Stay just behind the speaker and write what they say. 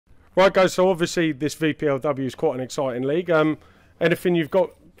Right, guys, so obviously this VPLW is quite an exciting league. Anything you've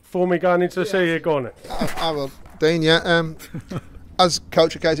got for me going into the season? Go on it. I will, Dean, yeah. As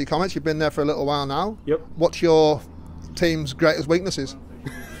coach of Casey Comets, you've been there for a little while now. Yep. What's your team's greatest weaknesses?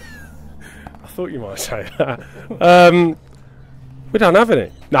 I thought you might say that. We don't have any.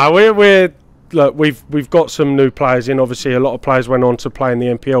 No, look, we've got some new players in. Obviously, a lot of players went on to play in the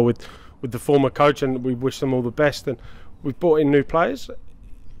NPL with the former coach, and we wish them all the best. And we've brought in new players.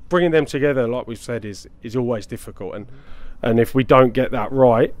 Bringing them together, like we've said, is always difficult. And if we don't get that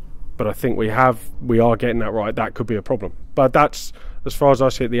right, but I think we are getting that right, that could be a problem. But that's, as far as I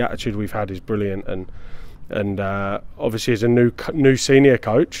see it, the attitude we've had is brilliant. And obviously, as a new senior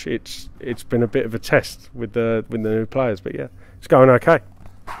coach, it's been a bit of a test with the new players. But yeah, it's going okay.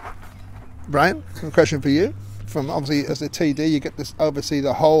 Brian, a question for you. From obviously as a TD, you get to oversee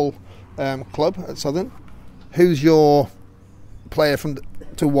the whole club at Southern. Who's your player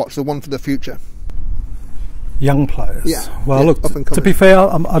to watch, the one for the future? Young players. Yeah. Well, yeah, look. To be fair,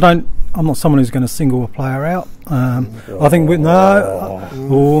 I'm not someone who's going to single a player out. I think I'm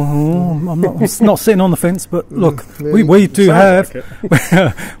not sitting on the fence. But look, we do have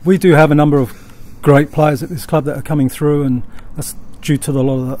we do have a number of great players at this club that are coming through, and that's due to a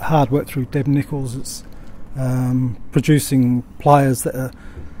lot of the hard work through Deb Nichols. It's producing players that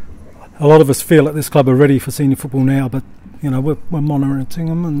a lot of us feel at this club are ready for senior football now, but you know, we're monitoring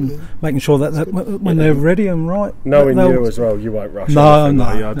them and making sure that when they're ready and right. Knowing you as well, you won't rush. No, I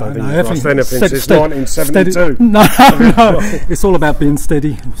don't think you've rushed anything since 1972. Steady. No, it's all about being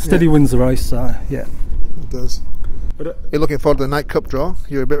steady. Steady wins the race, so yeah. It does. You're looking forward to the night cup draw?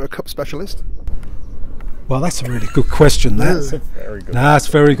 You're a bit of a cup specialist? Well, that's a really good question. That's very good. That's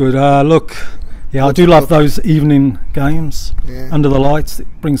very good. Look, yeah, I do love those evening games under the lights. It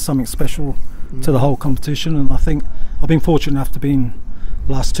brings something special to the whole competition, and I think I've been fortunate enough to be in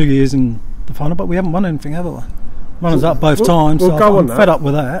the last 2 years in the final, but we haven't won anything, have we? Runners up both times, so I'm fed up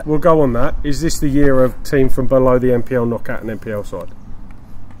with that. We'll go on that. Is this the year of team from below the NPL knock out an NPL side?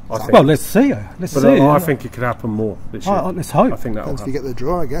 Well, let's see. I think it could happen more this year. Let's hope. I think that'll happen. You get the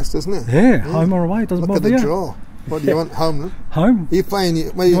draw, I guess, doesn't it? Yeah, home or away, doesn't bother you. Look at the draw. What do you want? Home? Home. Are you playing?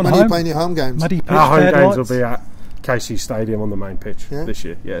 When are you playing your home games? Muddy pitch, our home games lights. will be at Casey Stadium on the main pitch this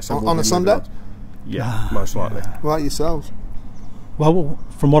year. Yeah, so on a Sunday. Yeah, most likely. Right, yourselves. Well,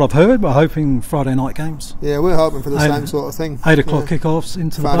 from what I've heard, we're hoping Friday night games. Yeah, we're hoping for the same sort of thing. 8 o'clock kickoffs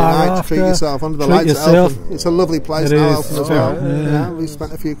into Friday the bar night, after. Treat yourself under the lights at Eltham. It's a lovely place now, Eltham as well. Yeah, we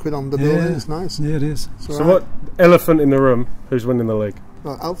spent a few quid on the building. It's nice. Yeah, it is. So what elephant in the room? Who's winning the league?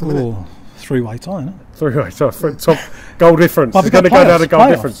 Well, Eltham, innit? Three-way tie, isn't it? Three-way tie. Top goal difference. It's going to go down to goal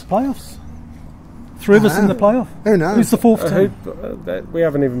difference. Playoffs. 3 of us in the playoff. Who knows? Who's the fourth team? We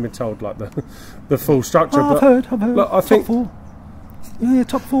haven't even been told like the full structure. I've heard. Look, I think top 4. Yeah,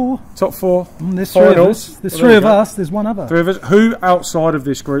 top 4. Top 4. There's finals. 3 of us. There's 3 of us. There's one other. 3 of us. Who outside of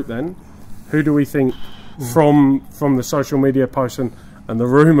this group then? Who do we think from the social media posts and the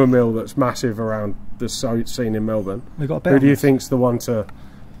rumour mill that's massive around the scene in Melbourne? Who do you think's the one to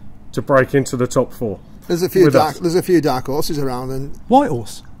break into the top 4? There's a few dark horses around, and White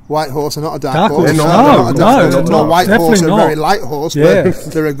Horse. White Horse are not a dark horse. No, White Horse are a very not. light horse, Yeah. but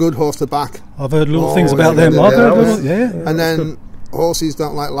they're a good horse to back. I've heard little things about them. And then horses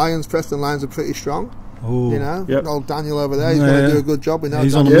don't like lions. Preston Lions are pretty strong. Ooh. You know, old Daniel over there, he's going to do a good job. We know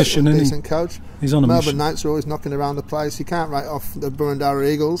he's on a mission, isn't he? Decent coach. He's on a Melbourne mission. Knights are always knocking around the place. You can't write off the Burundara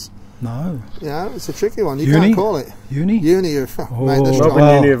Eagles. No. Yeah, it's a tricky one. You can't call it. Uni are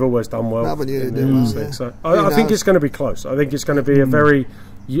Melbourne Uni have always done well. Melbourne Uni do well. So I think it's going to be close. I think it's going to be a very.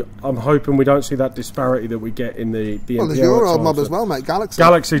 I'm hoping we don't see that disparity that we get in the NPL. Well, there's your old mob as well, mate.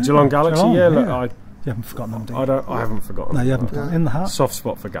 Galaxy, Geelong Galaxy. Look, you haven't forgotten them, do you? I haven't forgotten. No, you haven't. In the heart. Soft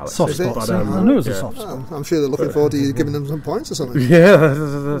spot for Galaxy. Soft spot. I knew it was a soft spot. I'm sure they're looking forward to you giving them some points or something. Yeah,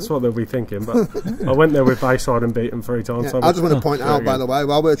 that's what they'll be thinking. But I went there with Bayside and beat them 3 times. So I just want to point out, by the way,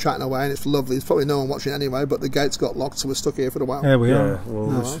 while we're chatting away, and it's lovely, there's probably no one watching anyway, but the gates got locked, so we're stuck here for a while. Yeah, we are.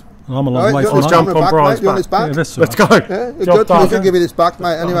 And I'm a long way from Let's jump on Brian's back. You want this back? Let's go. Yeah, good. We can give you this back,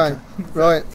 mate, anyway. Right.